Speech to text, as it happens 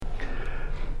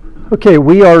Okay,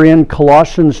 we are in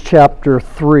Colossians chapter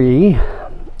 3,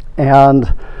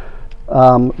 and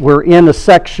we're in a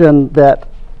section that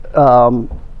goes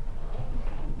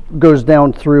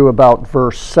down through about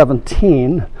verse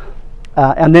 17,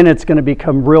 and then it's going to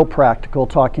become real practical,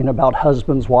 talking about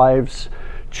husbands, wives,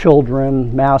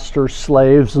 children, masters,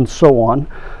 slaves, and so on.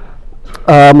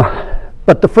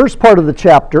 But the first part of the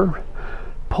chapter,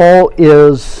 Paul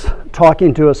is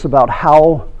talking to us about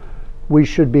how we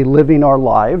should be living our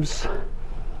lives,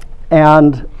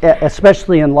 and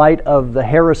especially in light of the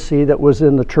heresy that was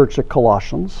in the church of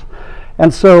Colossians.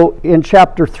 And so in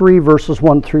chapter 3, verses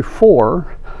 1 through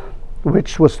 4,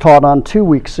 which was taught on 2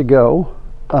 weeks ago,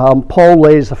 Paul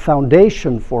lays a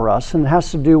foundation for us, and it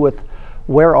has to do with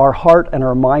where our heart and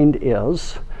our mind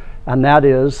is, and that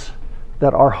is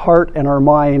that our heart and our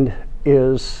mind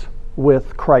is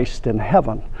with Christ in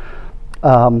heaven.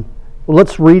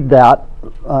 Let's read that,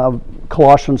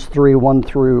 Colossians 3, 1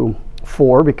 through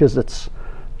 4, because it's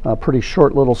a pretty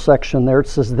short little section there. It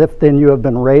says, "If then you have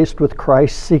been raised with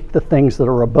Christ, seek the things that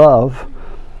are above,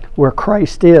 where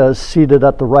Christ is, seated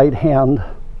at the right hand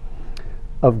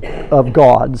of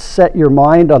God. Set your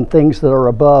mind on things that are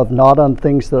above, not on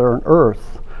things that are on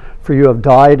earth. For you have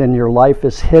died, and your life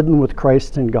is hidden with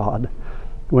Christ in God.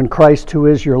 When Christ, who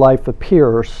is your life,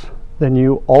 appears, then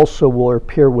you also will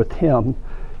appear with him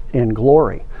in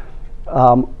glory."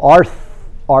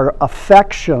 Our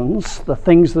affections, the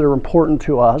things that are important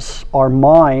to us, our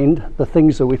mind, the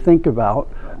things that we think about,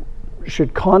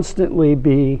 should constantly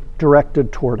be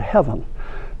directed toward heaven.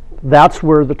 That's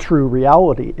where the true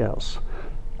reality is.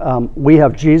 We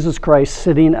have Jesus Christ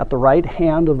sitting at the right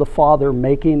hand of the Father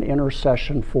making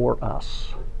intercession for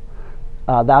us.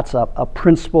 That's a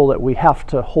principle that we have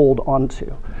to hold on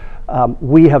to.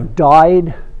 We have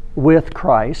died with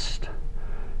Christ,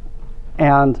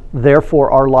 and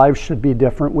therefore our lives should be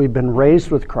different. We've been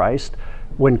raised with Christ.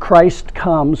 When Christ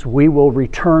comes, we will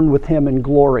return with him in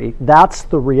glory. That's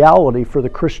the reality for the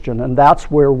Christian, and that's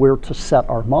where we're to set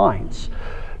our minds.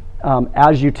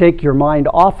 As you take your mind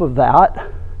off of that,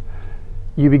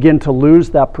 you begin to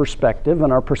lose that perspective,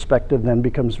 and our perspective then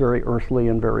becomes very earthly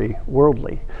and very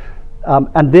worldly.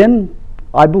 And then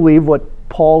I believe what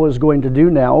Paul is going to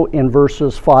do now in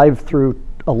verses 5 through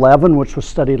 11, which was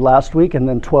studied last week, and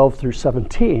then 12 through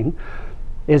 17,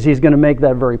 is he's going to make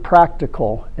that very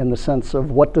practical in the sense of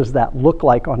what does that look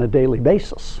like on a daily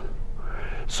basis.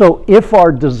 So if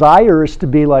our desire is to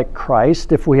be like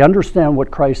Christ, if we understand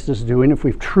what Christ is doing, if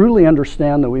we truly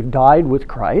understand that we've died with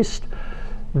Christ,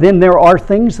 then there are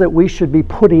things that we should be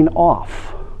putting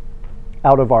off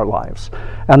out of our lives.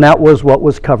 And that was what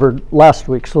was covered last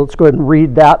week. So let's go ahead and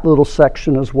read that little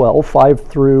section as well, 5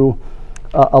 through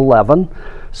 11. It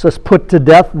says, "Put to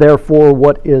death, therefore,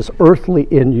 what is earthly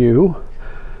in you,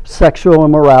 sexual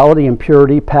immorality,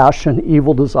 impurity, passion,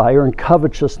 evil desire, and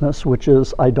covetousness, which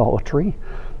is idolatry.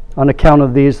 On account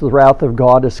of these, the wrath of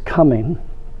God is coming.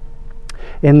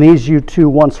 In these you too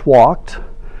once walked,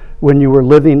 when you were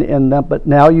living in them, but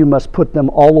now you must put them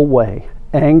all away: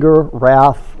 anger,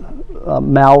 wrath,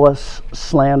 malice,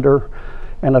 slander,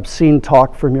 and obscene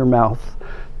talk from your mouth.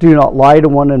 Do not lie to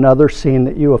one another, seeing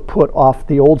that you have put off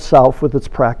the old self with its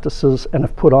practices and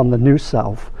have put on the new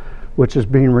self, which is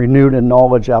being renewed in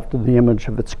knowledge after the image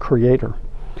of its creator.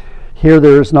 Here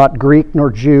there is not Greek nor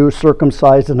Jew,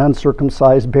 circumcised and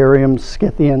uncircumcised, Barium,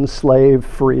 Scythian, slave,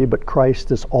 free, but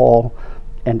Christ is all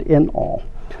and in all."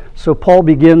 So Paul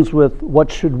begins with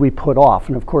what should we put off,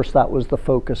 and of course that was the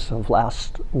focus of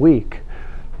last week.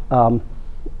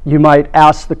 You might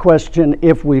ask the question,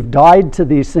 if we've died to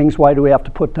these things, why do we have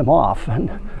to put them off?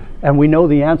 And we know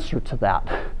the answer to that.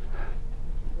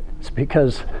 It's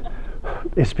because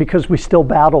we still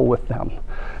battle with them.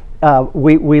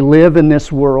 We live in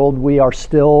this world. We are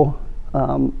still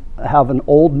have an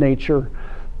old nature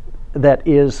that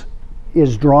is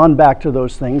drawn back to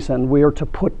those things, and we are to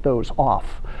put those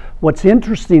off. What's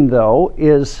interesting, though,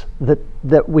 is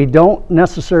that we don't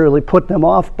necessarily put them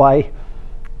off by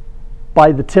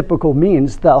the typical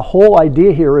means. The whole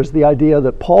idea here is the idea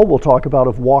that Paul will talk about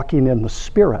of walking in the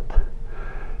Spirit,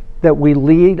 that we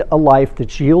lead a life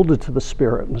that's yielded to the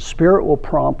Spirit, and the Spirit will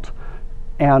prompt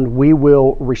and we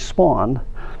will respond.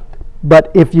 But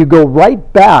if you go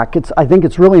right back, I think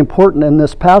it's really important in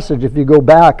this passage, if you go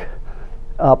back,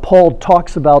 Paul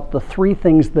talks about the three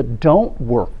things that don't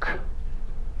work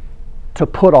to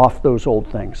put off those old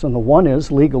things. And the one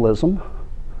is legalism.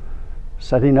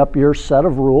 Setting up your set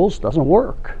of rules doesn't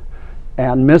work.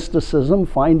 And mysticism,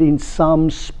 finding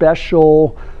some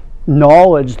special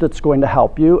knowledge that's going to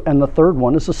help you. And the third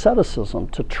one is asceticism,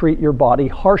 to treat your body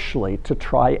harshly, to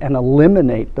try and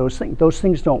eliminate those things. Those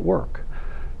things don't work.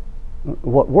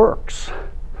 What works?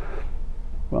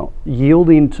 Well,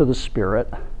 yielding to the Spirit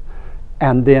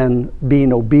and then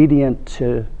being obedient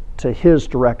to His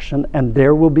direction, and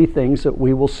there will be things that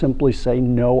we will simply say,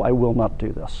 no, I will not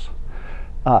do this.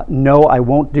 No, I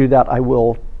won't do that.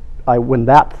 When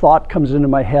that thought comes into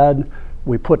my head,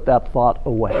 we put that thought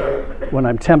away. When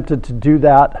I'm tempted to do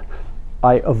that,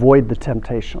 I avoid the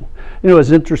temptation. You know, it's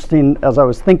interesting, as I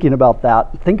was thinking about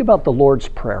that, think about the Lord's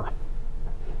Prayer.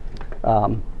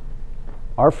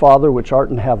 Our Father, which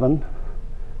art in heaven,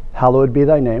 hallowed be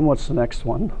thy name. What's the next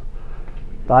one?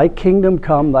 Thy kingdom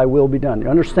come, thy will be done. You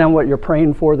understand what you're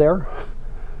praying for there?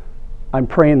 I'm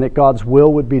praying that God's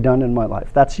will would be done in my life.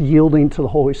 That's yielding to the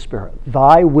Holy Spirit.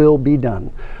 Thy will be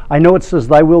done. I know it says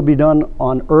thy will be done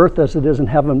on earth as it is in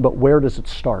heaven, but where does it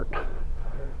start?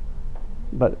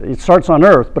 But it starts on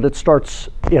earth, but it starts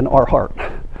in our heart,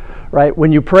 right?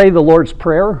 When you pray the Lord's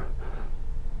Prayer,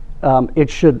 it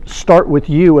should start with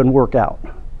you and work out.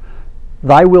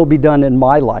 Thy will be done in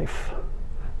my life.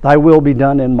 Thy will be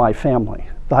done in my family.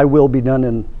 Thy will be done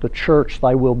in the church.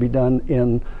 Thy will be done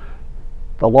in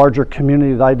the larger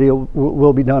community. Thy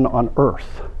will be done on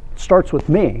earth. It starts with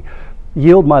me.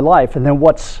 Yield my life. And then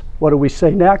what do we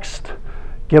say next?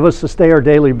 Give us this day our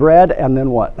daily bread. And then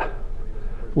what?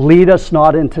 Lead us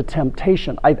not into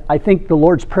temptation. I think the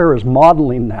Lord's Prayer is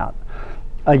modeling that.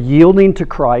 A yielding to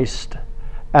Christ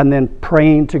and then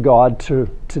praying to God to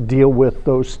deal with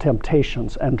those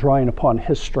temptations and drawing upon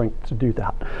His strength to do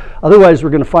that. Otherwise, we're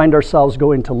going to find ourselves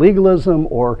going to legalism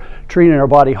or treating our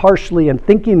body harshly and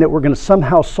thinking that we're going to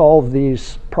somehow solve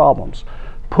these problems.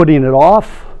 Putting it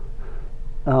off,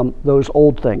 those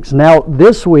old things. Now,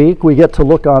 this week, we get to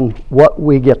look on what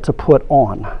we get to put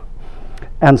on.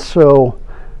 And so,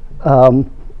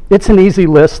 it's an easy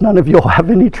list. None of you will have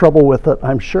any trouble with it,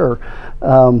 I'm sure.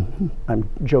 I'm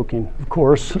joking, of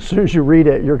course. As soon as you read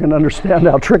it, you're going to understand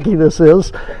how tricky this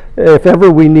is. If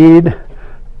ever we need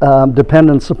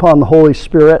dependence upon the Holy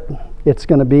Spirit, it's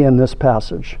going to be in this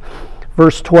passage.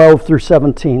 Verse 12 through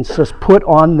 17 says, "Put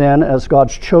on then as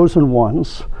God's chosen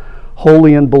ones,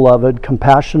 holy and beloved,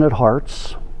 compassionate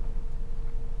hearts,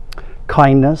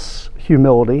 kindness,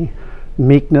 humility,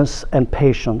 meekness, and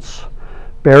patience,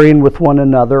 bearing with one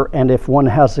another, and if one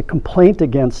has a complaint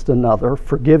against another,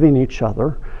 forgiving each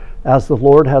other, as the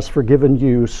Lord has forgiven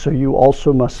you, so you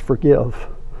also must forgive.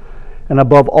 And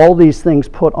above all these things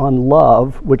put on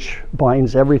love, which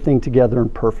binds everything together in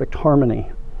perfect harmony.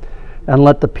 And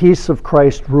let the peace of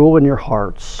Christ rule in your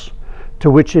hearts, to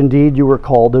which indeed you were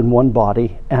called in one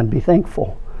body, and be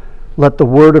thankful. Let the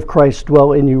word of Christ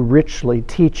dwell in you richly,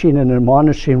 teaching and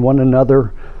admonishing one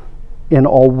another in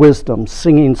all wisdom,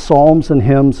 singing psalms and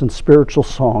hymns and spiritual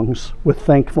songs with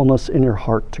thankfulness in your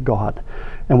heart to God.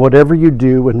 And whatever you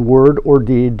do in word or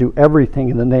deed, do everything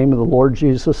in the name of the Lord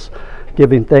Jesus,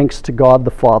 giving thanks to God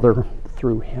the Father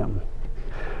through Him."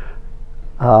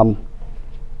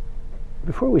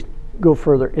 Before we go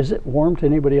further, is it warm to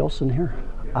anybody else in here?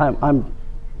 I'm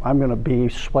going to be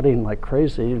sweating like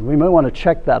crazy. We might want to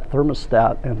check that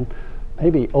thermostat and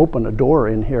maybe open a door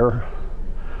in here.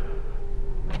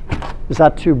 Is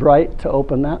that too bright to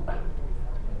open that?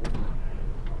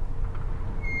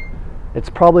 It's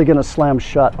probably going to slam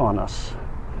shut on us.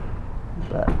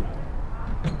 But.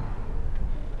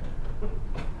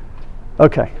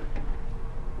 Okay.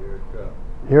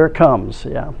 Here it comes,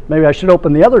 yeah. Maybe I should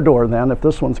open the other door then if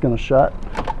this one's going to shut.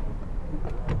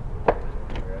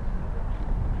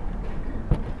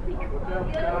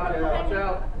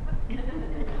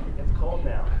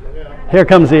 Here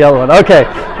comes the other one. Okay.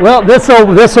 Well, this'll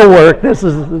work.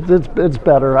 It's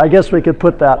better. I guess we could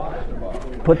put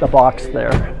the box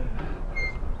there.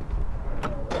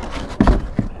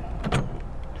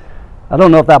 I don't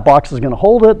know if that box is going to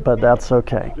hold it, but that's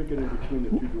okay. Stick it in between the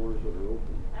two doors that are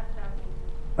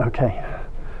open. Okay.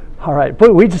 All right.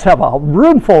 But we just have a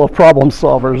room full of problem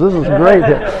solvers. This is great.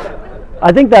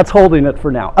 I think that's holding it for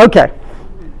now. Okay.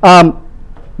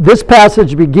 This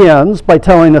passage begins by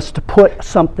telling us to put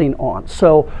something on.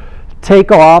 So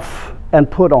take off and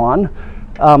put on.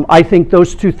 I think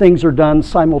those two things are done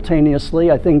simultaneously.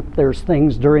 I think there's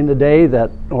things during the day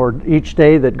or each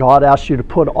day that God asks you to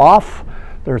put off.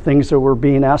 There are things that we're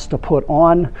being asked to put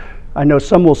on. I know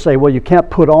some will say, well, you can't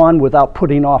put on without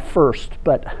putting off first.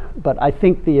 But I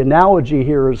think the analogy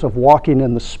here is of walking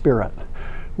in the Spirit,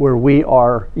 where we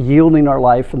are yielding our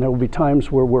life, and there will be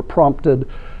times where we're prompted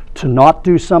to not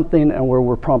do something and where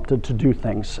we're prompted to do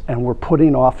things, and we're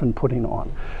putting off and putting on.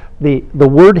 The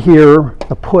word here,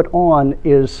 the put on,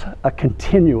 is a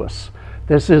continuous.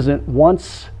 This isn't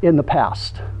once in the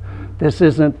past. This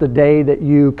isn't the day that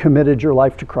you committed your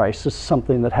life to Christ. This is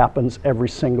something that happens every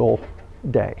single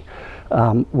day.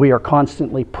 We are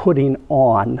constantly putting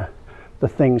on the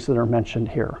things that are mentioned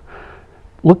here.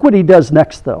 Look what he does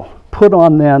next, though. Put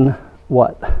on then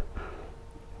what?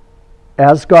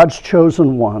 As God's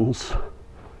chosen ones,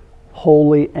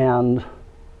 holy and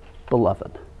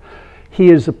beloved. He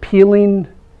is appealing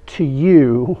to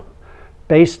you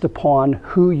based upon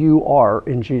who you are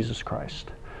in Jesus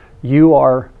Christ. You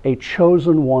are a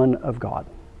chosen one of God.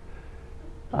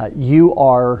 You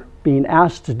are being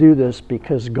asked to do this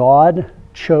because God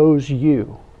chose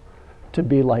you to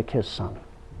be like his son.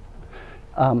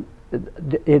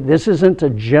 This isn't a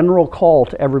general call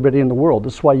to everybody in the world.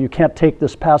 This is why you can't take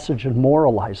this passage and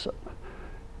moralize it.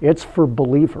 It's for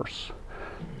believers.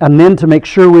 And then to make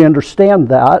sure we understand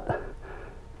that,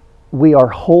 we are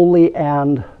holy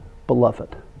and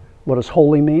beloved. What does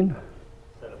holy mean?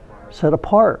 Set apart. Set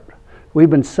apart. We've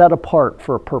been set apart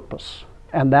for a purpose.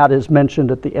 And that is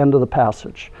mentioned at the end of the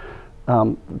passage.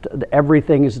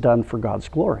 Everything is done for God's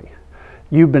glory.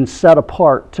 You've been set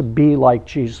apart to be like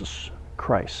Jesus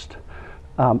Christ.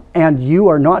 And you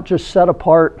are not just set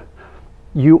apart,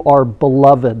 you are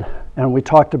beloved. And we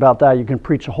talked about that. You can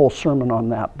preach a whole sermon on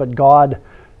that. But God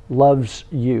loves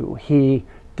you. He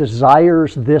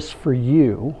desires this for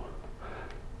you,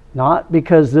 not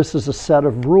because this is a set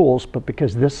of rules, but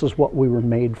because this is what we were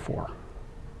made for.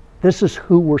 This is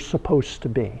who we're supposed to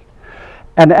be.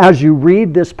 And as you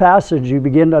read this passage, you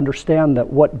begin to understand that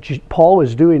what Paul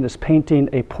is doing is painting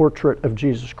a portrait of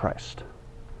Jesus Christ.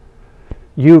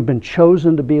 You've been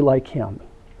chosen to be like him.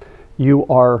 You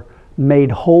are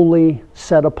made holy,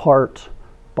 set apart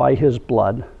by his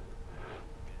blood,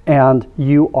 and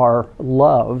you are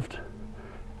loved,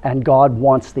 and God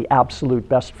wants the absolute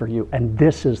best for you, and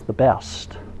this is the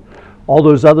best. All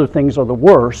those other things are the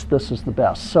worst, this is the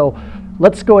best. So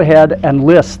let's go ahead and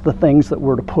list the things that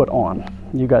we're to put on.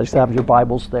 You guys have your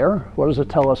Bibles there. What does it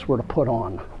tell us we're to put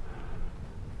on?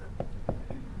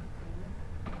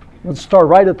 Let's start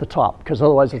right at the top, because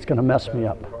otherwise it's going to mess me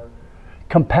up.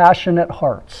 Compassionate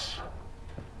hearts.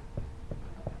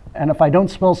 And if I don't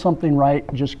spell something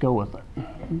right, just go with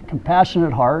it.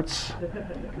 Compassionate hearts.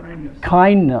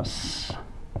 Kindness.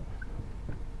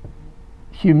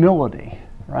 Humility,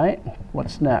 right?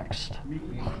 What's next?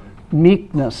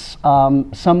 Meekness.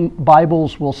 Some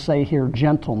Bibles will say here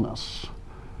gentleness.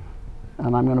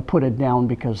 And I'm going to put it down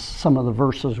because some of the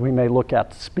verses we may look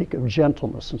at speak of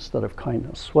gentleness instead of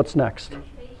kindness. What's next?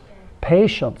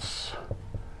 Patience.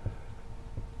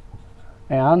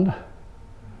 And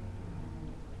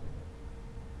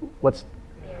what's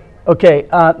okay?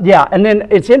 Yeah, and then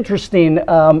it's interesting.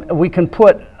 We can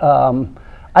put.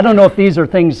 I don't know if these are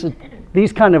things.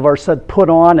 These kind of are said put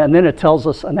on, and then it tells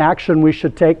us an action we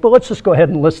should take. But let's just go ahead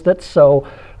and list it. So,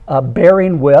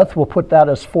 bearing with, we'll put that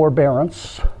as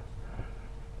forbearance.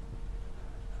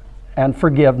 And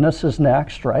forgiveness is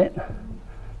next, right?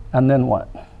 And then what?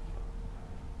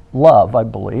 Love, I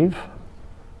believe.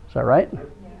 Is that right? Yeah.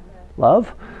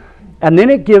 Love. And then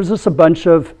it gives us a bunch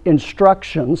of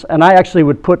instructions. And I actually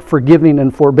would put forgiving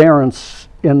and forbearance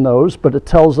in those, but it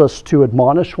tells us to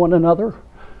admonish one another.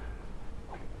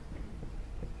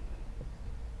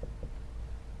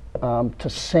 To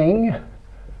sing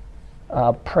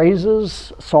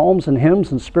praises, psalms and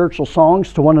hymns and spiritual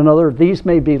songs to one another. These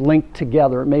may be linked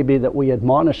together. It may be that we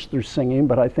admonish through singing,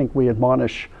 but I think we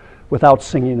admonish without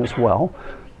singing as well.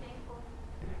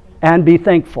 And be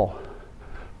thankful.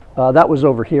 That was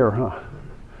over here,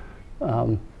 huh?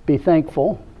 Be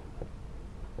thankful.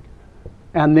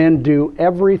 And then do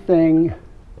everything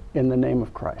in the name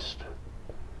of Christ.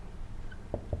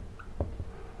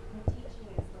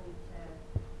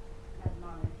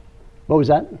 What was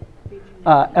that?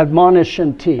 Admonish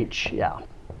and teach, yeah.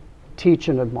 Teach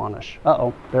and admonish.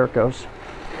 Uh-oh, there it goes.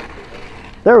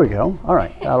 There we go. All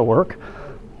right, that'll work.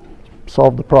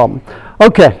 Solve the problem.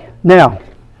 Okay, now,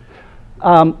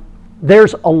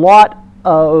 there's a lot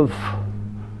of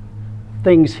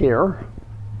things here,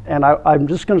 and I'm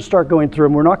just going to start going through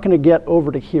them. We're not going to get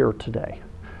over to here today.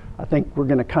 I think we're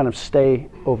going to kind of stay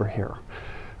over here.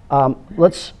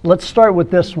 Let's start with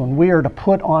this one. We are to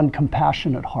put on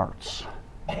compassionate hearts.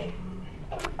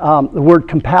 The word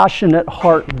compassionate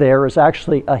heart there is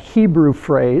actually a Hebrew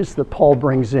phrase that Paul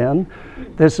brings in.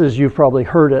 This is, you've probably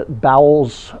heard it,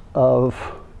 bowels of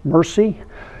mercy.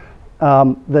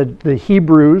 The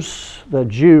Hebrews, the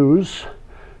Jews,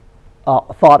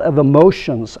 thought of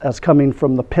emotions as coming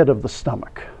from the pit of the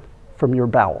stomach, from your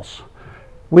bowels.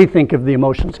 We think of the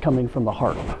emotions coming from the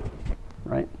heart,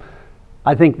 right?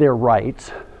 I think they're right.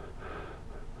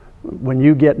 When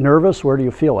you get nervous, where do you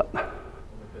feel it?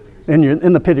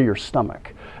 In the pit of your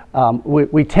stomach.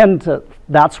 We tend to,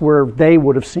 that's where they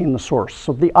would have seen the source.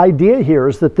 So the idea here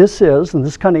is that this is, and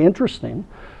this is kind of interesting,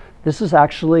 this is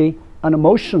actually an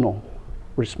emotional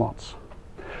response.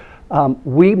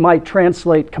 We might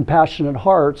translate compassionate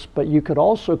hearts, but you could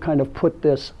also kind of put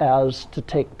this as to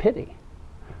take pity.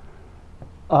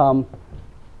 The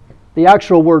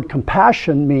actual word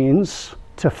compassion means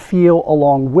to feel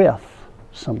along with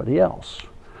somebody else.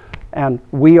 And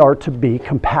we are to be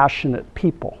compassionate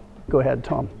people. Go ahead,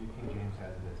 Tom. King James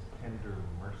has it as tender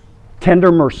mercies.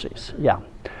 Tender mercies, yeah.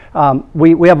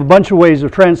 We have a bunch of ways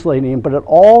of translating, but it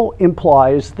all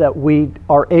implies that we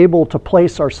are able to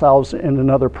place ourselves in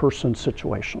another person's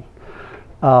situation.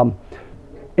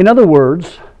 In other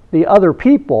words, the other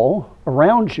people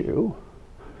around you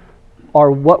are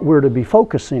what we're to be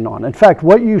focusing on. In fact,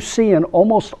 what you see in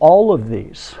almost all of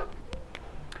these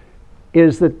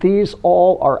is that these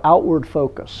all are outward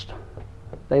focused.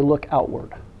 They look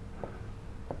outward.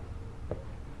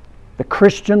 The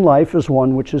Christian life is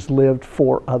one which is lived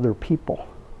for other people.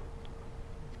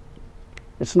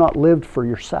 It's not lived for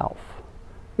yourself.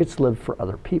 It's lived for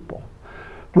other people.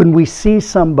 When we see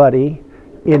somebody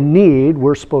in need,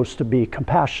 we're supposed to be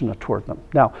compassionate toward them.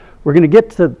 Now, we're going to get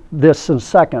to this in a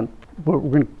second. We're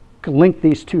going to link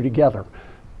these two together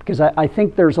because I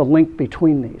think there's a link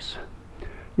between these.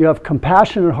 You have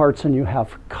compassionate hearts and you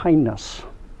have kindness.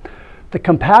 The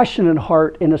compassionate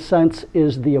heart, in a sense,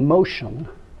 is the emotion.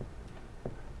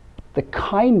 The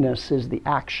kindness is the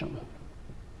action.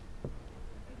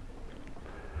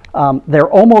 They're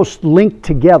almost linked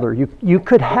together. You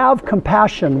could have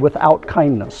compassion without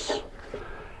kindness.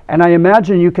 And I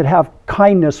imagine you could have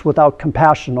kindness without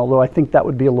compassion, although I think that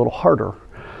would be a little harder.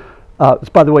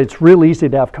 By the way, it's real easy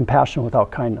to have compassion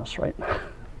without kindness, right?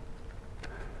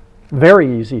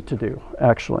 Very easy to do,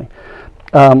 actually.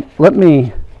 Let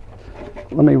me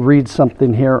read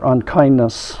something here on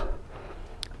kindness.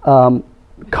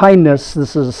 Kindness,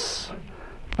 this is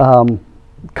a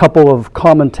couple of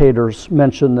commentators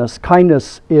mention this.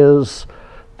 Kindness is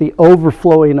the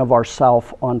overflowing of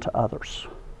ourself onto others.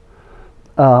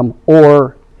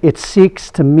 Or it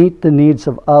seeks to meet the needs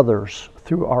of others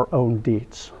through our own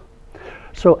deeds.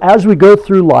 So as we go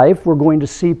through life, we're going to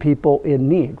see people in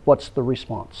need. What's the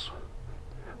response?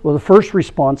 Well, the first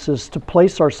response is to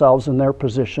place ourselves in their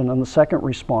position, and the second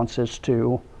response is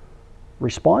to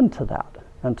respond to that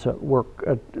and to work,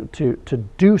 to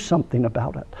do something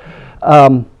about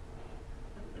it.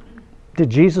 Did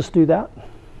Jesus do that?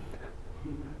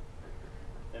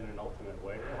 In an ultimate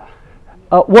way,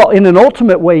 yeah. Well, in an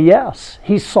ultimate way, yes.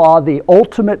 He saw the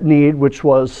ultimate need, which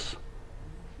was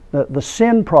the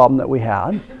sin problem that we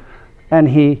had, and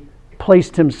he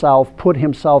placed himself, put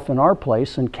himself in our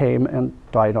place, and came and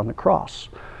died on the cross.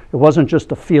 It wasn't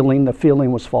just a feeling, the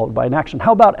feeling was followed by an action.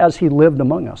 How about as he lived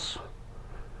among us?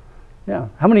 Yeah.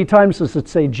 How many times does it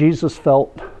say Jesus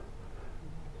felt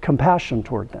compassion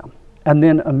toward them? And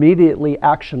then immediately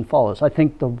action follows. I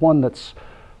think the one that's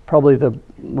probably the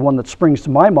one that springs to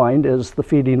my mind is the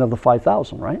feeding of the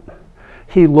 5,000, right?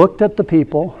 He looked at the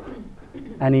people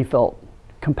and he felt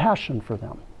compassion for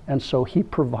them. And so he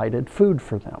provided food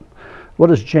for them. What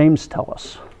does James tell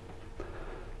us?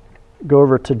 Go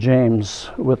over to James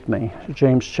with me.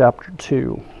 James chapter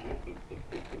 2.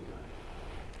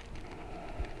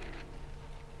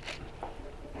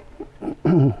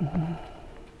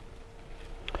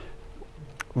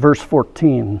 Verse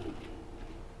 14.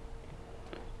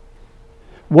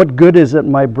 What good is it,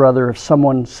 my brother, if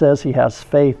someone says he has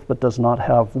faith but does not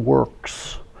have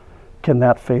works? Can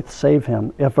that faith save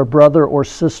him? If a brother or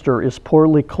sister is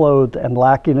poorly clothed and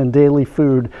lacking in daily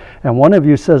food, and one of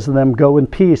you says to them, go in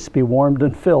peace, be warmed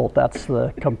and filled, that's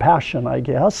the compassion, I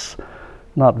guess.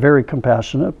 Not very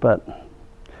compassionate, but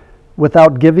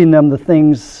without giving them the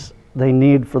things they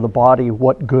need for the body,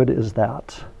 what good is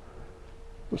that?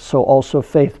 So also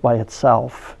faith by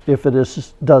itself, if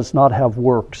it does not have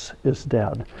works, is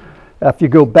dead. If you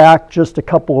go back just a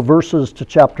couple of verses to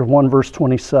chapter 1, verse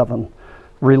 27,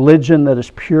 religion that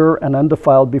is pure and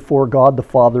undefiled before God the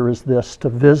Father is this, to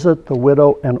visit the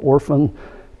widow and orphan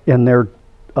in their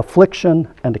affliction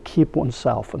and to keep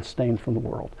oneself unstained from the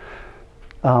world.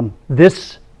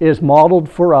 This is modeled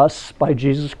for us by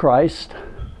Jesus Christ,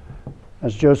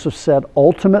 as Joseph said,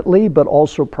 ultimately, but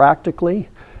also practically.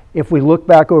 If we look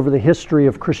back over the history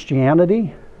of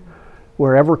Christianity,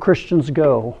 wherever Christians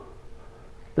go,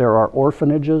 there are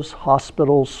orphanages,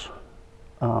 hospitals,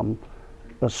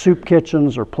 soup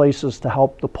kitchens or places to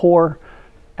help the poor,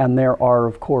 and there are,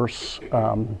 of course,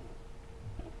 I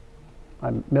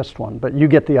missed one, but you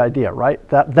get the idea, right?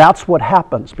 That's what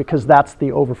happens because that's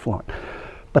the overflowing.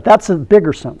 But that's a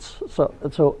bigger sense.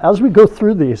 So as we go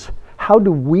through these, how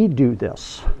do we do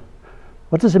this?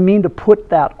 What does it mean to put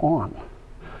that on?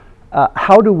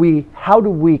 How do we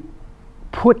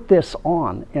put this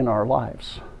on in our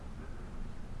lives?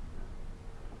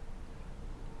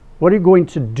 What are you going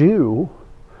to do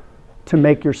to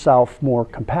make yourself more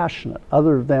compassionate?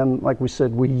 Other than, like we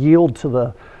said, we yield to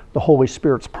the Holy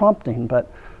Spirit's prompting,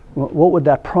 but what would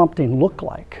that prompting look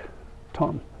like,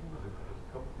 Tom?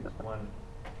 A couple things. One,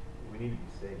 we need to be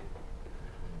saved.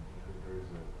 Because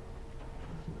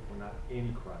if we're not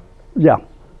in Christ, Yeah. pretty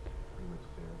much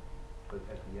there. But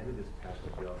at the end of this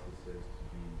passage, he also says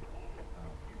to be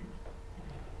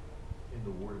in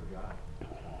the Word of God.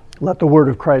 Let the word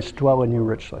of Christ dwell in you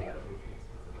richly. It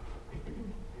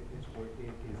is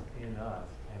in us,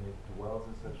 and it dwells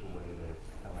in such a way that it's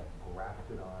kind of like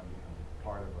grafted on, becomes a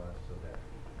part of us, so that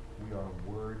we are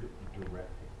word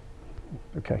directed.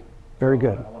 Okay, very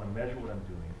good. I want to measure what I'm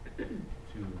doing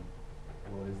to,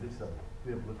 well, is this a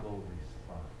biblical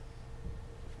response?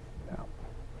 Yeah.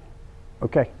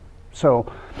 Okay, so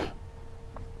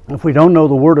if we don't know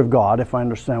the Word of God, if I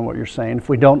understand what you're saying, if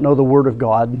we don't know the Word of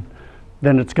God,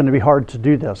 then it's going to be hard to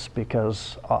do this,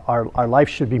 because our life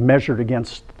should be measured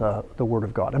against the Word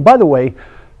of God. And by the way,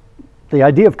 the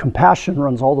idea of compassion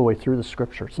runs all the way through the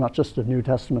Scripture. It's not just a New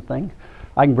Testament thing.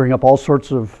 I can bring up all sorts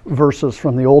of verses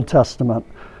from the Old Testament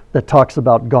that talks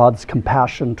about God's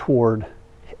compassion toward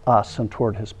us and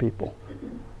toward His people.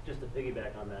 Just to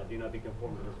piggyback on that, do not be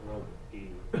conformed to this world, but be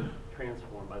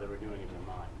transformed by the renewing of your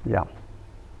mind. Yeah.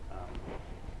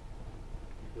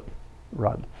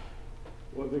 Rod.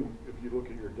 Well, I think if you look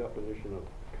at your definition of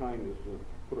kindness, to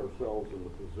put ourselves in the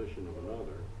position of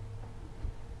another,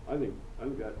 I think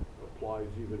that applies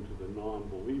even to the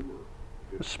non-believer.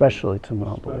 Especially to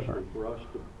non-believer. Especially for us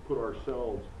to put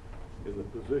ourselves in the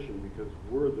position, because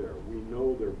we're there. We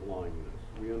know their blindness.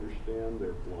 We understand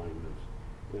their blindness.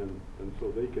 And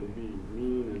so they can be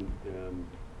mean and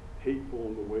hateful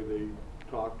in the way they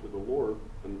talk to the Lord,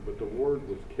 but the Lord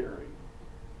was caring.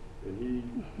 And He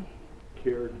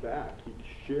cared back. He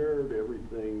shared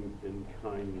everything in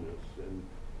kindness, and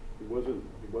he wasn't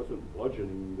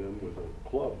bludgeoning them with a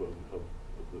club of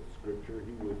the Scripture.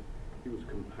 He was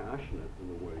compassionate in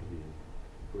the way he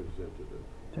presented it.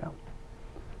 Yeah.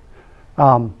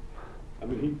 I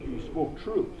mean, he spoke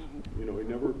truth. He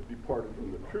never departed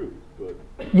from the truth. But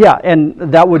yeah, and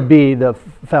that would be the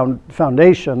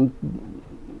foundation.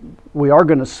 We are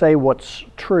going to say what's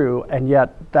true, and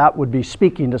yet that would be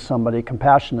speaking to somebody.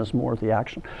 Compassion is more the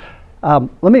action.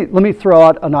 Let me throw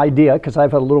out an idea, because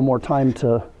I've had a little more time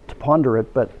to ponder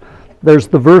it, but there's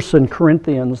the verse in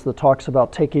Corinthians that talks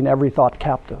about taking every thought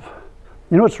captive.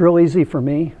 You know, it's real easy for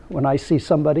me when I see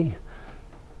somebody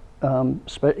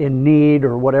in need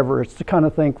or whatever, it's to kind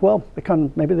of think, well,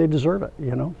 maybe they deserve it,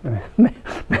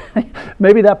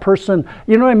 Maybe that person,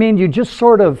 you know what I mean? You just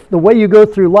sort of, the way you go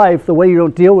through life, the way you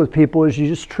don't deal with people is you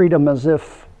just treat them as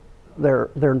if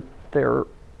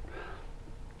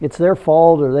it's their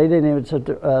fault, or they didn't even,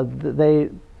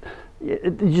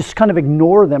 you just kind of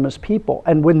ignore them as people.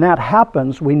 And when that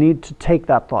happens, we need to take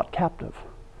that thought captive.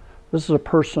 This is a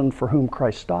person for whom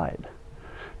Christ died.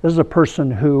 This is a person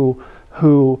who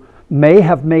may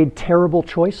have made terrible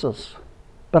choices.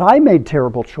 But I made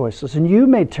terrible choices, and you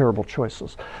made terrible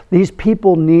choices. These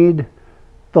people need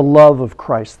the love of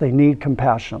Christ. They need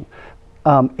compassion.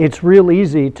 It's real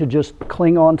easy to just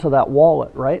cling on to that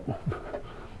wallet, right?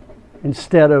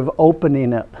 Instead of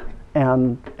opening it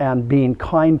and being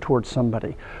kind towards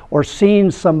somebody, or seeing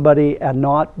somebody and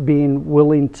not being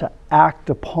willing to act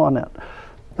upon it.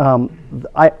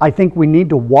 I think we need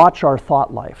to watch our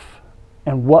thought life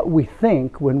and what we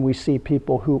think when we see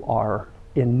people who are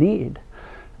in need.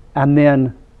 And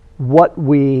then how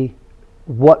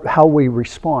we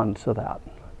respond to that,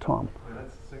 Tom. And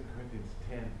that's 2 Corinthians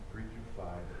 10, 3 through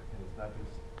 5. And it's not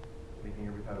just making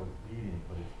every thought obedient,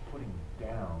 but it's putting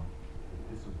down the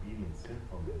disobedient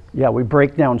sinfulness. Yeah, we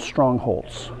break down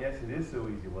strongholds. And yes, it is so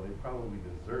easy. Well, they probably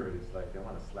deserve it. It's like they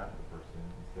want to slap the person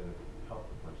instead of help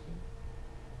the person.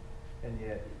 And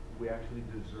yet, we actually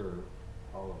deserve,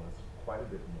 all of us, quite a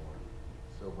bit more.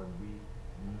 So when we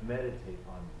meditate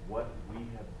on what we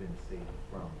have been saved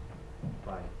from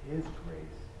by His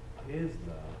grace, His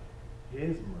love,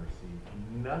 His mercy,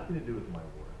 nothing to do with my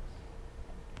works,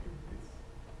 it's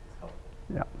helpful.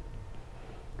 Yeah.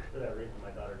 For that reason,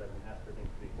 my daughter doesn't ask for things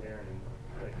to be fair, and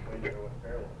I explain to her what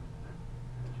fair was.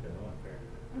 She doesn't want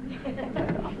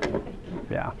fair.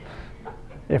 Yeah.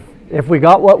 If we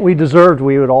got what we deserved,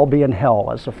 we would all be in hell,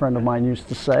 as a friend of mine used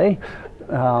to say.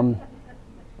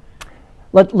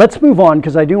 Let's move on,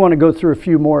 because I do want to go through a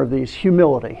few more of these.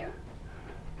 Humility.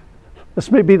 This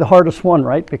may be the hardest one,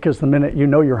 right? Because the minute you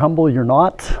know you're humble, you're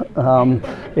not.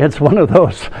 It's one of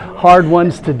those hard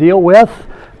ones to deal with.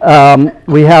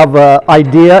 We have an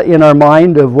idea in our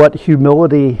mind of what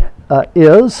humility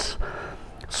is.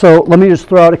 So let me just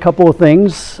throw out a couple of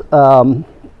things.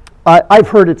 I've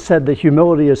heard it said that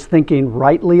humility is thinking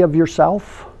rightly of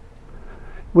yourself,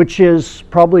 which is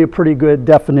probably a pretty good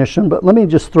definition. But let me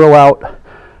just throw out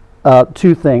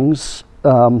two things.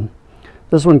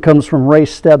 This one comes from Ray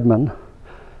Stedman.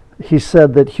 He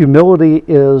said that humility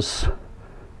is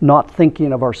not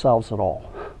thinking of ourselves at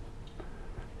all.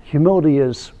 Humility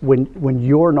is when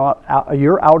you're not out,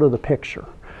 you're out of the picture.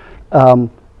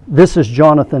 This is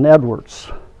Jonathan Edwards.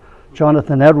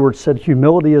 Jonathan Edwards said,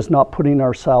 humility is not putting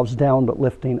ourselves down but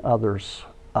lifting others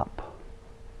up.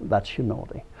 That's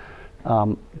humility.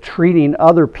 Treating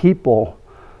other people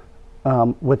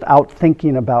without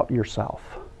thinking about yourself.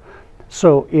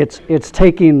 So it's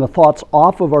taking the thoughts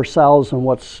off of ourselves and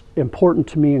what's important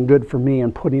to me and good for me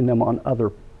and putting them on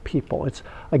other people. It's,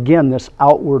 again, this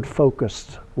outward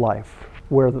focused life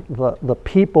where the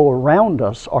people around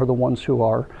us are the ones who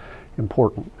are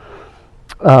important.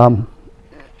 Do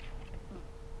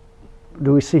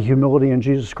we see humility in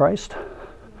Jesus Christ?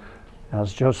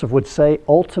 As Joseph would say,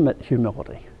 ultimate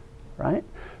humility, right?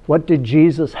 What did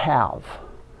Jesus have?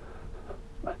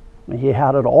 He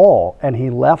had it all, and he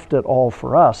left it all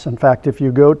for us. In fact, if you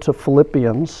go to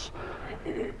Philippians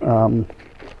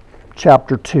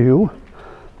chapter 2,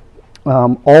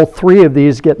 all three of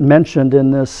these get mentioned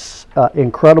in this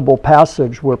incredible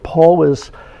passage where Paul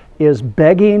is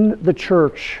begging the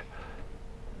church.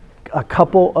 A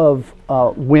couple of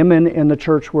women in the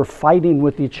church were fighting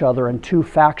with each other, and two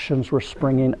factions were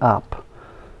springing up.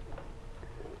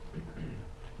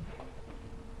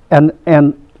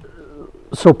 And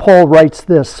so Paul writes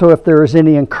this, so if there is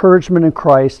any encouragement in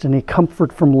Christ, any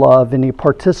comfort from love, any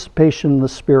participation in the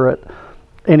Spirit,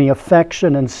 any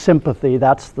affection and sympathy,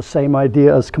 that's the same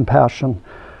idea as compassion,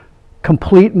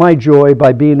 complete my joy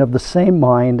by being of the same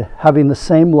mind, having the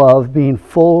same love, being in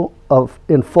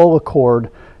full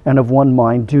accord and of one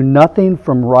mind. Do nothing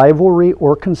from rivalry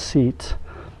or conceit,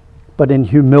 but in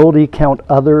humility count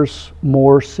others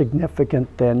more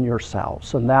significant than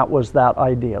yourselves. And that was that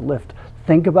idea.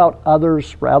 Think about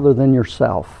others rather than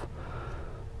yourself.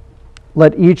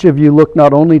 Let each of you look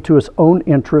not only to his own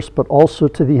interests, but also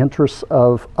to the interests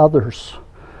of others.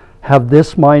 Have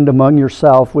this mind among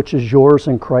yourself, which is yours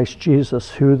in Christ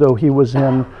Jesus, who, though he was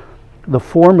in the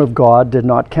form of God, did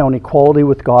not count equality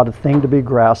with God a thing to be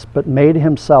grasped, but made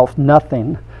himself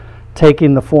nothing,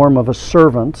 taking the form of a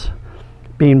servant,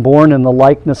 being born in the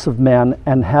likeness of men,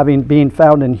 and being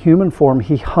found in human form,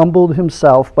 he humbled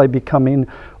himself by becoming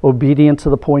obedient to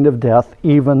the point of death,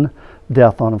 even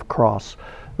death on a cross.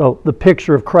 So the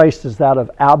picture of Christ is that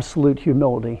of absolute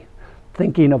humility,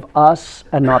 thinking of us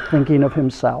and not thinking of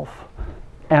himself.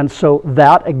 And so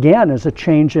that, again, is a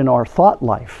change in our thought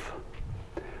life.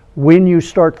 When you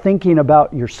start thinking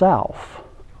about yourself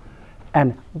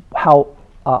and how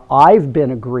I've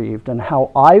been aggrieved and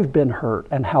how I've been hurt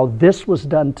and how this was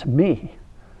done to me,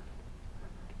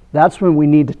 that's when we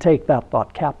need to take that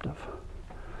thought captive.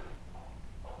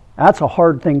 That's a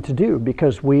hard thing to do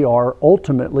because we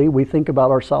think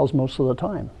about ourselves most of the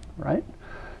time, right?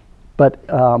 But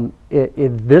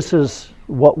this is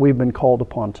what we've been called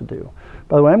upon to do.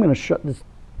 By the way, I'm going to shut this.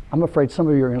 I'm afraid some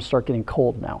of you are going to start getting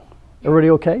cold now. Everybody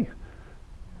okay?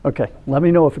 Okay, let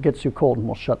me know if it gets too cold and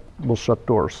we'll shut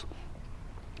doors.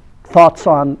 Thoughts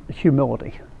on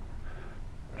humility,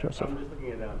 Joseph? I'm just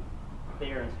looking at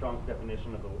Thayer and Strong's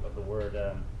definition of the word.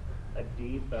 A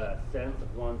deep sense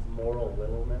of one's moral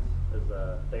littleness is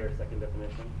Thayer's second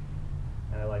definition.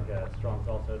 And I like Strong's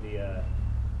also the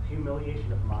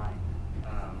humiliation of mind,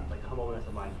 like humbleness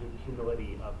of mind,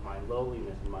 humility of mind,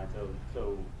 lowliness of mind.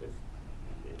 So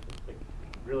it's like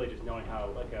really just knowing how,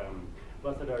 like,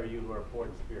 blessed are you who are poor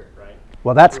in spirit, right?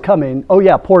 Well, that's coming. Oh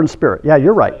yeah, poor in spirit. Yeah,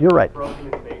 you're right. You're right.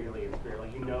 Broken and beggarly in spirit,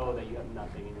 like you know that you have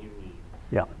nothing and you need.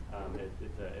 Yeah.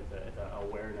 It's a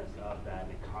awareness of that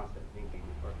and a constant thinking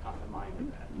or constant mind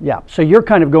of that. Yeah. So you're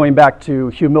kind of going back to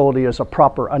humility as a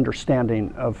proper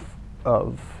understanding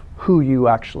of who you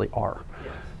actually are.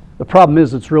 Yes. The problem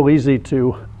is it's real easy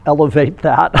to elevate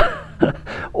that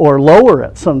or lower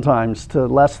it sometimes to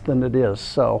less than it is.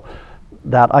 So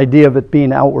that idea of it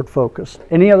being outward focused.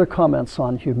 Any other comments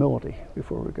on humility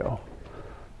before we go?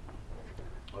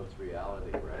 Well, it's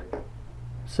reality, right?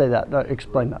 Say that.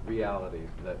 Explain that. Reality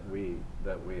that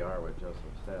we are what Joseph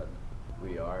said.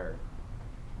 We are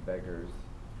beggars,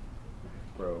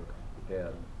 broke,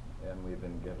 dead, and we've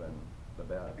been given the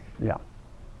best. Yeah.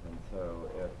 And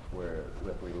so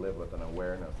if we live with an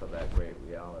awareness of that great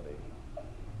reality,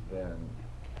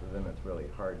 then it's really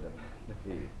hard to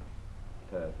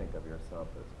think of yourself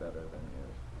as better than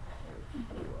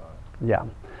you are. Yeah.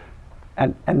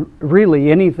 And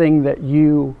really everything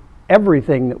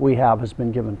that we have has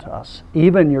been given to us.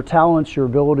 Even your talents, your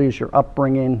abilities, your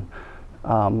upbringing,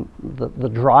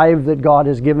 the drive that God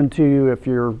has given to you, if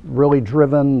you're really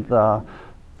driven,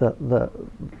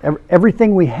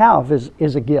 everything we have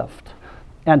is a gift.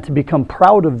 And to become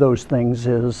proud of those things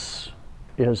is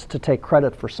to take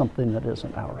credit for something that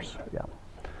isn't ours. Yeah.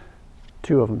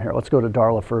 Two of them here. Let's go to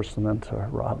Darla first and then to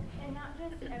Rob. And not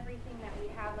just everything that we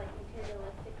have, like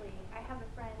materialistically. I have a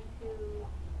friend who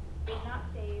is not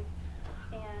saved,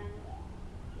 and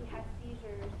he has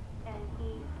seizures, and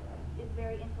he is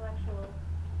very intellectual.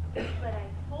 But I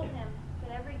told him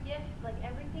that every gift, like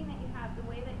everything that you have, the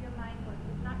way that your mind works,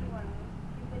 is not your own.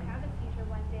 You could have a seizure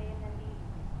one day and then be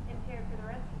impaired for the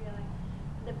rest of your life.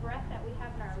 The breath that we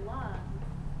have in our lungs,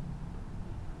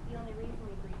 the only reason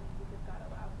we breathe is because God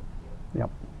allows us to. Yep.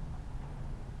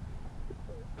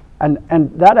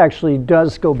 And that actually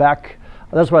does go back.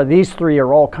 That's why these three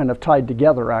are all kind of tied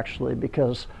together, actually,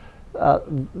 because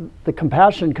the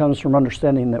compassion comes from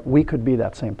understanding that we could be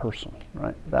that same person,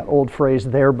 right? That old phrase,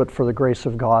 "There, but for the grace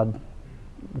of God,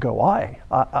 go I."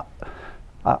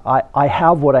 I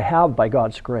have what I have by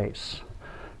God's grace,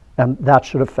 and that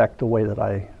should affect the way that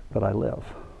I live.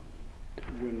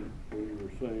 When you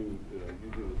were saying,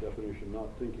 using the definition, not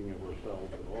thinking of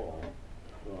ourselves at all,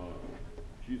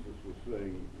 Jesus was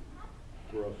saying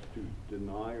for us to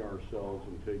deny ourselves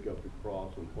and take up the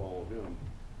cross and follow him.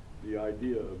 The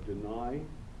idea of deny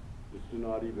is to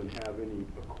not even have any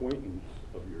acquaintance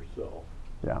of yourself.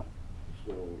 Yeah.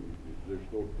 So there's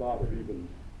no thought of even,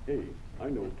 hey, I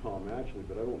know Tom Ashley,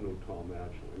 but I don't know Tom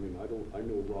Ashley. I mean, I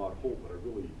know Rod Holt, but I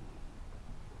don't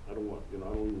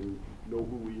even know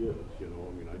who he is, I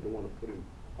mean, I don't want to put him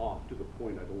off to the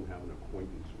point I don't have an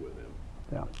acquaintance with him.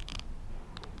 Yeah.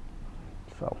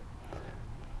 So,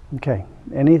 okay.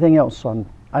 Anything else on?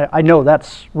 I know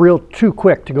that's real too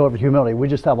quick to go over humility. We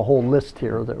just have a whole list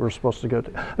here that we're supposed to go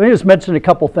to. Let me just mention a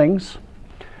couple things.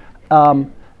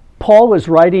 Paul is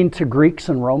writing to Greeks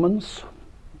and Romans,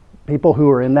 people who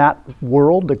are in that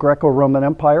world, the Greco-Roman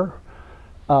Empire.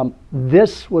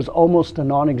 This was almost a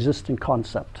non-existent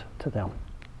concept to them.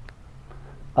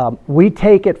 We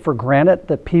take it for granted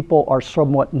that people are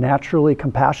somewhat naturally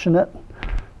compassionate,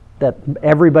 that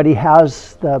everybody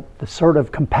has the sort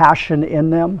of compassion in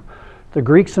them. The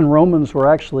Greeks and Romans were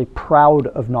actually proud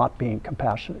of not being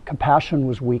compassionate. Compassion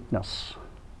was weakness.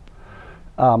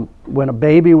 When a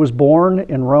baby was born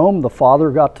in Rome, the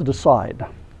father got to decide,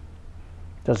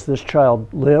 does this child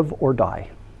live or die?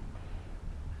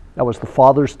 That was the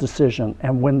father's decision.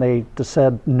 And when they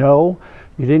said no,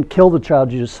 you didn't kill the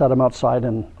child, you just set him outside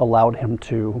and allowed him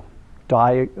to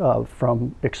die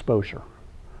from exposure.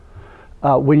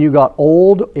 When you got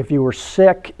old, if you were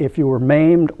sick, if you were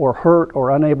maimed or hurt or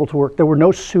unable to work, there were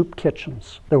no soup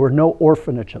kitchens. There were no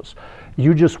orphanages.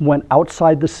 You just went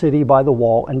outside the city by the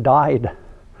wall and died.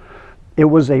 It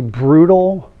was a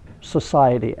brutal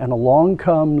society. And along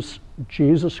comes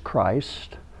Jesus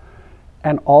Christ.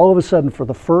 And all of a sudden, for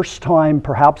the first time,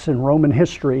 perhaps in Roman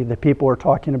history, the people are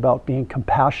talking about being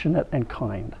compassionate and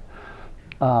kind.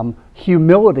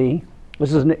 Humility,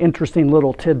 this is an interesting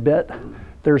little tidbit.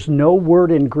 There's no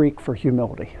word in Greek for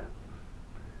humility.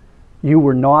 You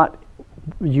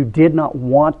did not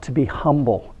want to be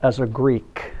humble as a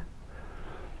Greek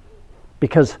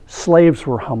because slaves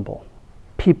were humble.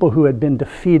 People who had been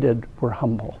defeated were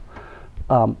humble.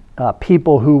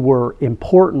 People who were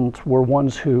important were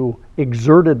ones who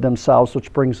exerted themselves,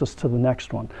 which brings us to the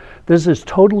next one. This is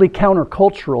totally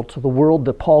countercultural to the world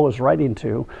that Paul is writing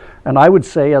to. And I would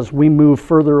say as we move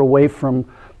further away from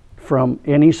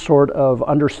any sort of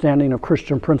understanding of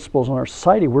Christian principles in our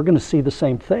society, we're going to see the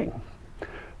same thing.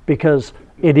 Because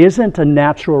it isn't a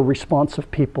natural response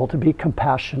of people to be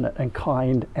compassionate and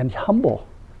kind and humble.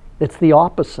 It's the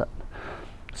opposite.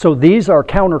 So these are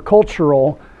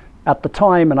countercultural at the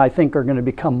time, and I think are going to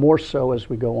become more so as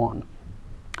we go on.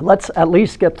 Let's at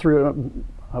least get through,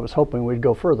 I was hoping we'd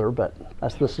go further, but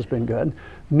this has been good.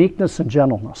 Meekness and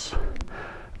gentleness.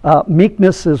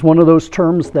 Meekness is one of those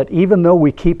terms that even though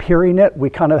we keep hearing it, we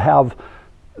kind of have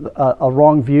a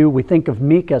wrong view. We think of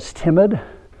meek as timid.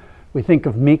 We think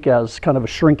of meek as kind of a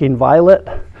shrinking violet.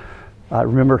 I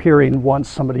remember hearing once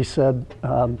somebody said,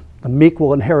 the meek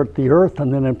will inherit the earth,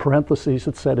 and then in parentheses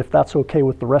it said, if that's okay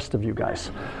with the rest of you guys.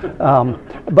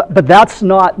 But that's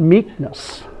not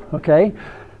meekness, okay?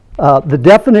 The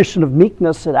definition of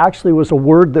meekness, it actually was a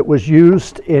word that was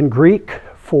used in Greek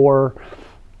for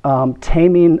a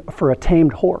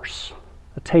tamed horse.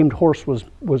 A tamed horse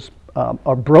was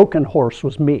a broken horse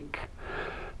was meek.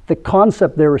 The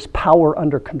concept there is power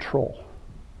under control.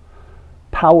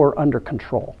 Power under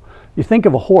control. You think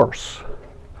of a horse.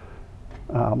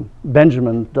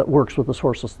 Benjamin that works with his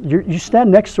horses. You stand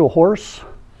next to a horse.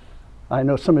 I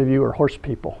know some of you are horse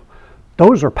people.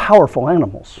 Those are powerful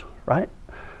animals, right?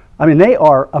 I mean, they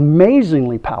are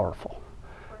amazingly powerful.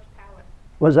 Horsepower.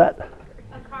 Was that?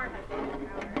 A car has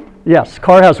horsepower. Yes,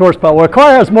 car has horsepower. Well, a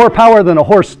car has more power than a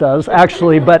horse does,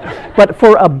 actually. But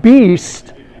for a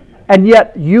beast, and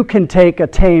yet you can take a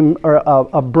tame or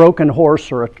a broken horse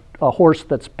or a horse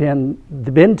that's been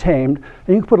tamed, and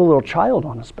you can put a little child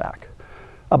on his back.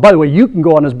 By the way, you can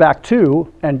go on his back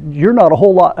too, and you're not a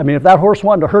whole lot. I mean, if that horse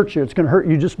wanted to hurt you, it's going to hurt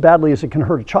you just badly as it can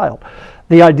hurt a child.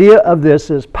 The idea of this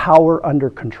is power under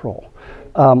control.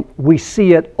 We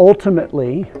see it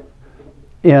ultimately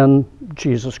in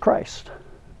Jesus Christ.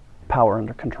 Power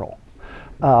under control.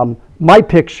 My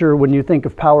picture, when you think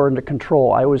of power under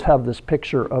control, I always have this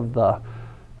picture of the,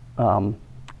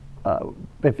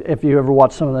 if you ever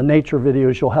watch some of the nature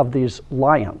videos, you'll have these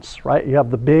lions, right? You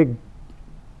have the big,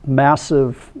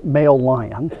 massive male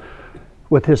lion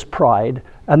with his pride,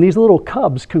 and these little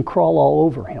cubs can crawl all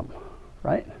over him,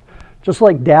 right? Just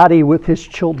like daddy with his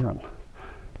children.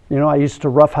 You know, I used to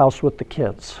roughhouse with the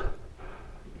kids.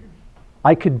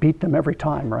 I could beat them every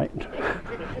time, right?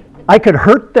 I could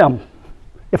hurt them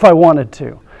if I wanted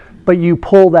to, but you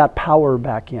pull that power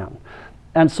back in.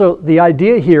 And so the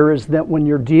idea here is that when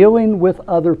you're dealing with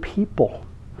other people,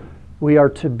 we are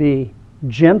to be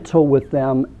gentle with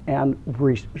them and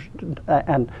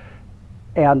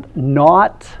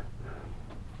not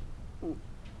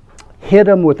hit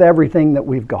them with everything that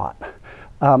we've got.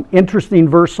 Interesting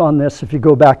verse on this, if you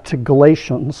go back to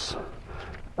Galatians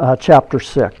chapter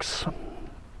 6.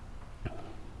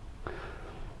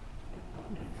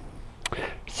 It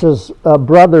says,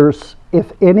 brothers,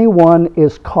 if anyone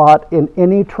is caught in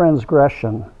any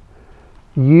transgression,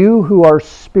 you who are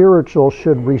spiritual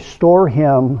should restore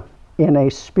him in a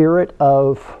spirit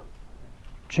of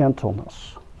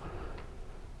gentleness.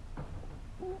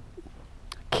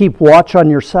 Keep watch on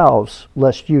yourselves,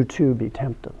 lest you too be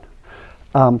tempted.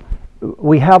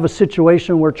 We have a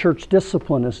situation where church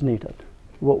discipline is needed.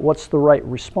 What's the right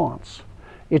response?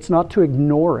 It's not to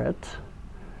ignore it.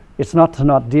 It's not to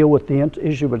not deal with the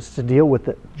issue, but it's to deal with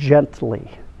it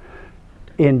gently,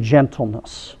 in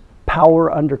gentleness,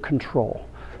 power under control.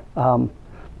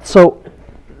 So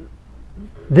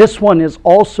this one is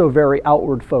also very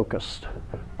outward focused.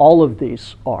 All of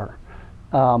these are.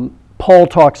 Paul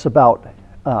talks about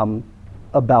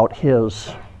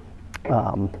his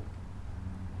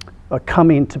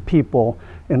coming to people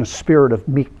in a spirit of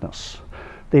meekness.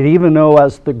 That even though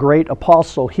as the great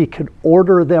apostle he could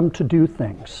order them to do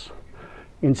things,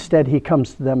 instead he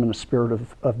comes to them in a spirit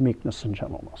of meekness and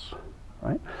gentleness.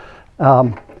 Right?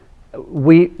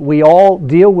 We all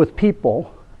deal with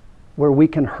people where we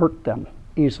can hurt them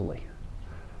easily,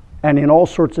 and in all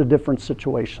sorts of different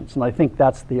situations. And I think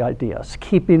that's the idea, is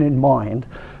keeping in mind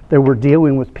that we're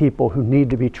dealing with people who need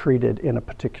to be treated in a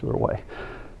particular way.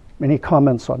 Any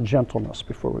comments on gentleness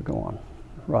before we go on?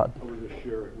 Rod? I would just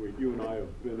share, you and I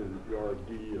have been in Yard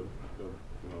D of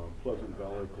Pleasant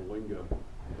Valley, Coalinga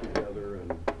together,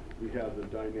 and we have the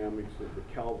dynamics of the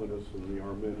Calvinists and the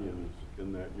Arminians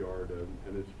in that yard,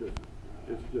 and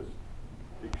it's just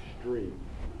extreme.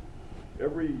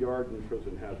 Every yard in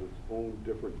prison has its own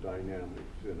different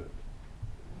dynamics in it.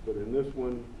 But in this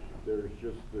one, there's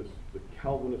just the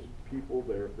Calvinist people,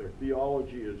 their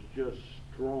theology is just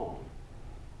strong.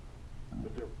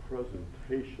 But their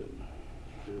presentation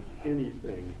is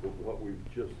anything but what we've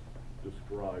just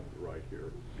described right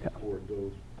here for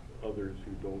those others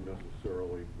who don't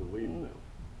necessarily believe them.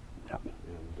 Yeah.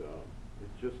 And it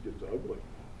just gets ugly.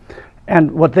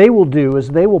 And what they will do is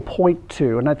they will point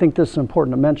to, and I think this is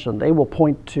important to mention, they will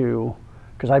point to,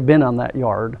 because I've been on that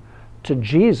yard, to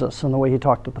Jesus and the way he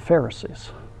talked to the Pharisees.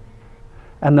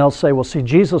 And they'll say, well, see,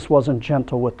 Jesus wasn't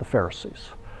gentle with the Pharisees,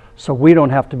 so we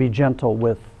don't have to be gentle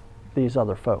with these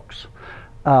other folks.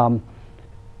 And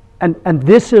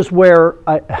this is where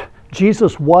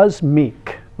Jesus was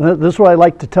meek. This is what I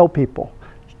like to tell people.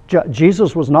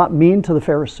 Jesus was not mean to the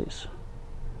Pharisees.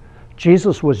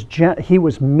 Jesus was he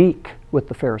was meek with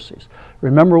the Pharisees.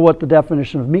 Remember what the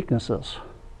definition of meekness is.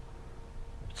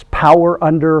 It's power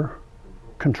under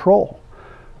control.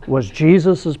 Was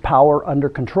Jesus' power under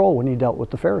control when he dealt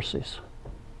with the Pharisees?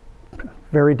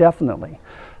 Very definitely.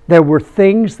 There were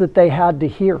things that they had to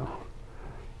hear,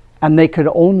 and they could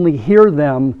only hear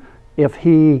them if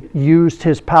he used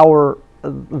his power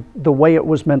the way it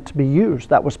was meant to be used.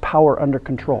 That was power under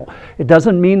control. It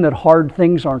doesn't mean that hard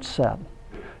things aren't said.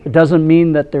 It doesn't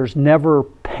mean that there's never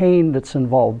pain that's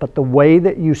involved, but the way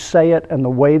that you say it and the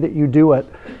way that you do it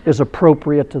is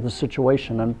appropriate to the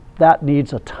situation, and that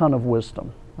needs a ton of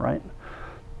wisdom, right?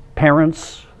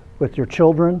 Parents with your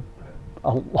children,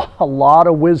 a lot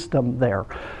of wisdom there.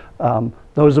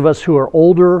 Those of us who are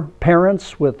older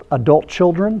parents with adult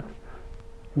children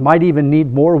might even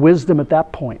need more wisdom at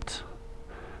that point.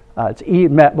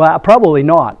 Well, probably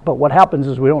not, but what happens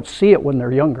is we don't see it when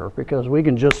they're younger because we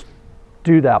can just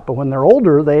do that. But when they're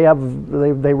older,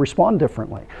 they respond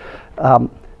differently.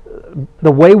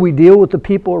 The way we deal with the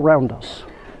people around us,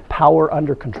 power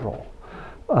under control.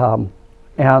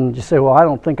 And you say, well, I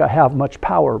don't think I have much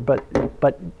power, but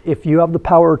if you have the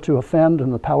power to offend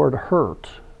and the power to hurt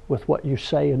with what you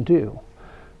say and do,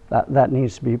 that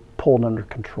needs to be pulled under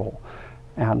control.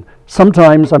 And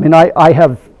sometimes, I mean, I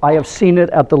have seen it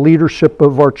at the leadership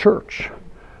of our church.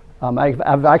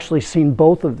 I've actually seen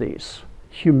both of these,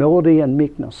 humility and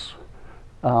meekness.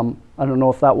 I don't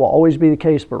know if that will always be the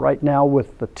case, but right now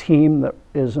with the team that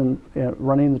is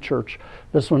running the church,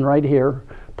 this one right here,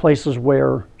 places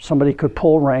where somebody could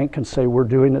pull rank and say, we're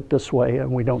doing it this way, and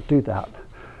we don't do that.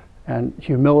 And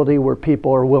humility where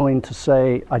people are willing to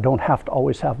say, I don't have to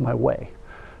always have my way.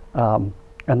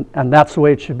 And that's the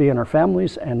way it should be in our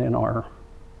families and in our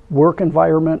work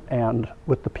environment and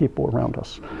with the people around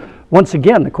us. Once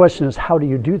again, the question is, how do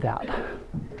you do that?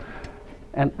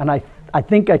 And I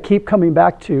think I keep coming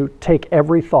back to take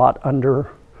every thought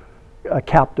under a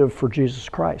captive for Jesus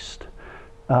Christ.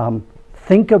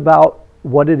 Think about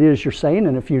what it is you're saying,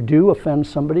 and if you do offend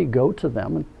somebody, go to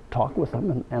them and talk with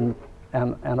them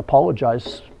and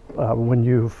apologize when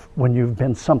you've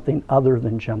been something other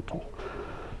than gentle.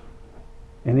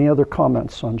 Any other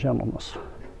comments on gentleness?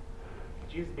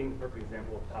 Jesus being the perfect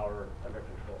example of power under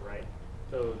control, right?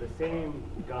 So the same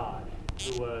God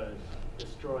who was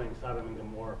destroying Sodom and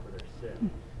Gomorrah for their sin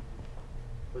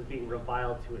was being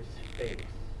reviled to his face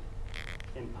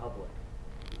in public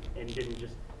and didn't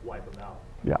just wipe them out.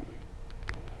 Yeah.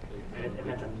 And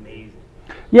that's amazing.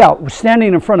 Yeah,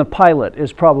 standing in front of Pilate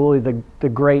is probably the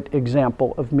great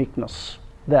example of meekness,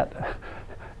 that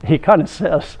he kind of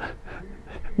says,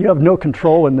 you have no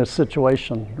control in this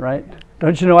situation, right?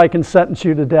 Don't you know I can sentence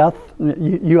you to death?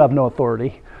 You have no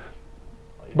authority.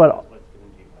 But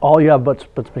all you have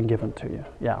what's been given to you.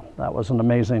 Yeah, that was an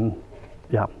amazing,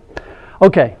 yeah.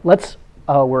 Okay,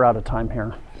 we're out of time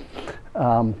here.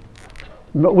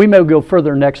 We may go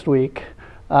further next week.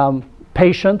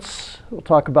 Patience, we'll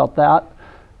talk about that.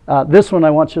 This one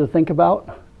I want you to think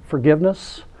about,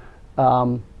 forgiveness.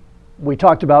 We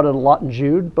talked about it a lot in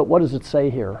Jude, but what does it say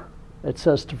here? It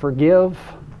says to forgive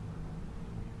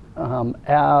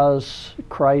as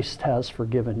Christ has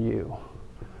forgiven you.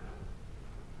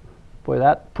 Boy,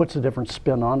 that puts a different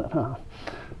spin on it,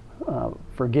 huh?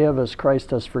 Forgive as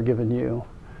Christ has forgiven you.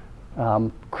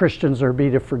 Christians are to be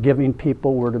to forgiving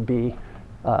people. We're to be,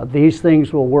 these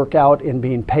things will work out in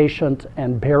being patient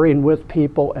and bearing with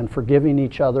people and forgiving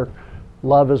each other.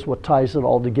 Love is what ties it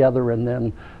all together, and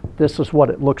then this is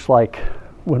what it looks like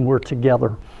when we're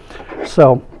together.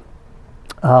 So,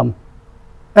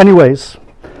 anyways,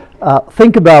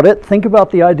 think about it. Think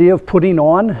about the idea of putting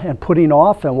on and putting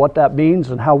off and what that means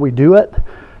and how we do it.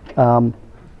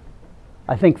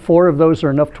 I think 4 of those are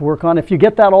enough to work on. If you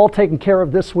get that all taken care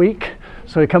of this week,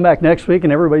 so you come back next week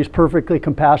and everybody's perfectly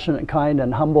compassionate and kind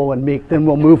and humble and meek, then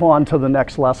we'll move on to the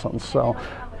next lesson. So,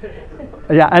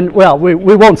 yeah, and well, we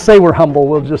won't say we're humble.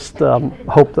 We'll just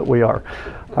hope that we are.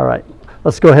 All right,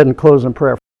 let's go ahead and close in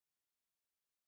prayer.